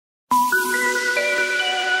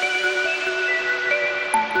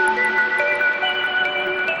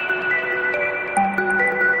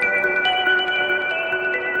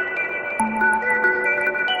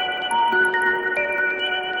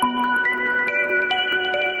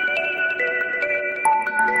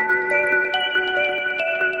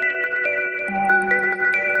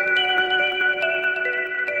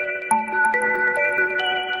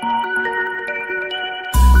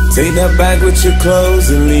Take that bag with your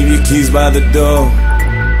clothes and leave your keys by the door,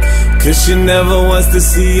 'cause she never wants to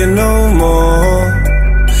see you no more.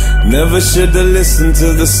 Never should've listened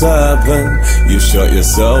to the serpent. You shot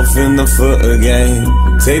yourself in the foot again.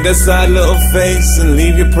 Take that sad little face and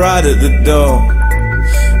leave your pride at the door,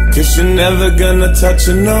 'cause you're never gonna touch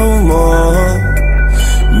her no more.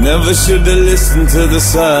 Never should've listened to the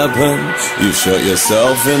serpent. You shot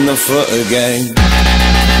yourself in the foot again.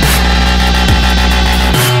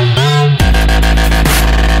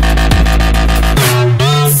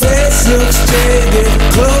 Face looks jaded,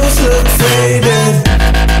 clothes look faded.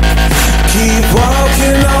 Keep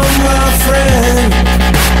walking on, my friend.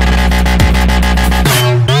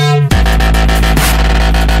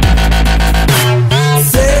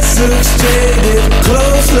 Face looks jaded,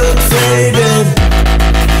 clothes look faded.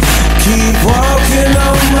 Keep walking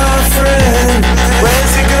on, my friend.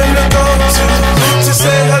 Where's he gonna go to? Who to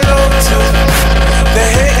say hello to?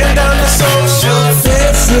 They're hating down the social.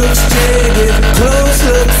 Face looks jaded, clothes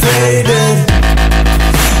look faded.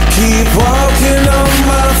 Keep walking on,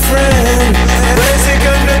 my friend. Where's he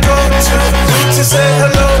gonna go to? Who to say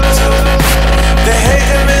hello to? They hate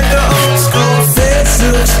him in the old school. Face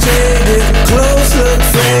looks jaded, clothes look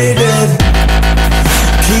faded.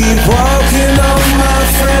 Keep walking on, my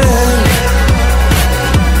friend.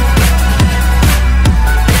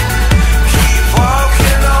 Keep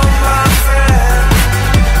walking on, my friend.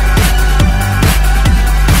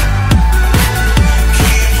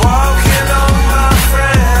 Keep walking on, my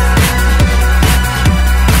friend.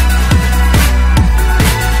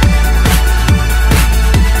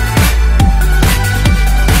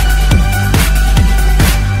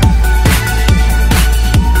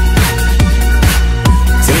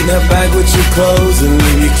 Take that bag with your clothes and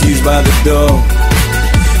leave your keys by the door,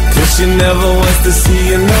 'cause she never wants to see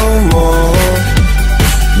you no more.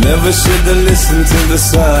 Never should've listened to the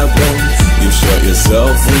serpent. You shot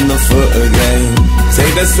yourself in the foot again.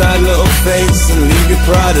 Take that sad little face and leave your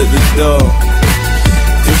pride at the door,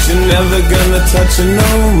 'cause you're never gonna touch her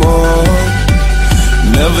no more.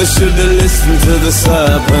 Never should've listened to the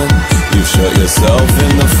serpent. You shot yourself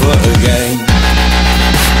in the foot again.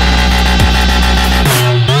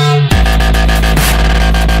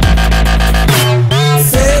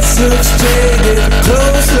 Looks jaded,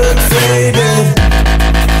 clothes look faded.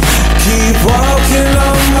 Keep walking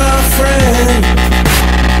on, my friend.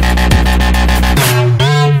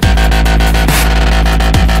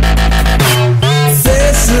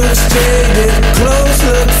 Face looks jaded, clothes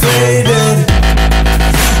look faded.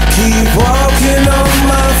 Keep walking on,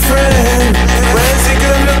 my friend. Where's he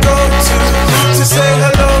gonna go to? Who to say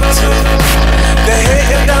hello to? They hate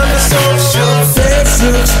him down the social. Face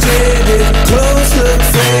looks jaded,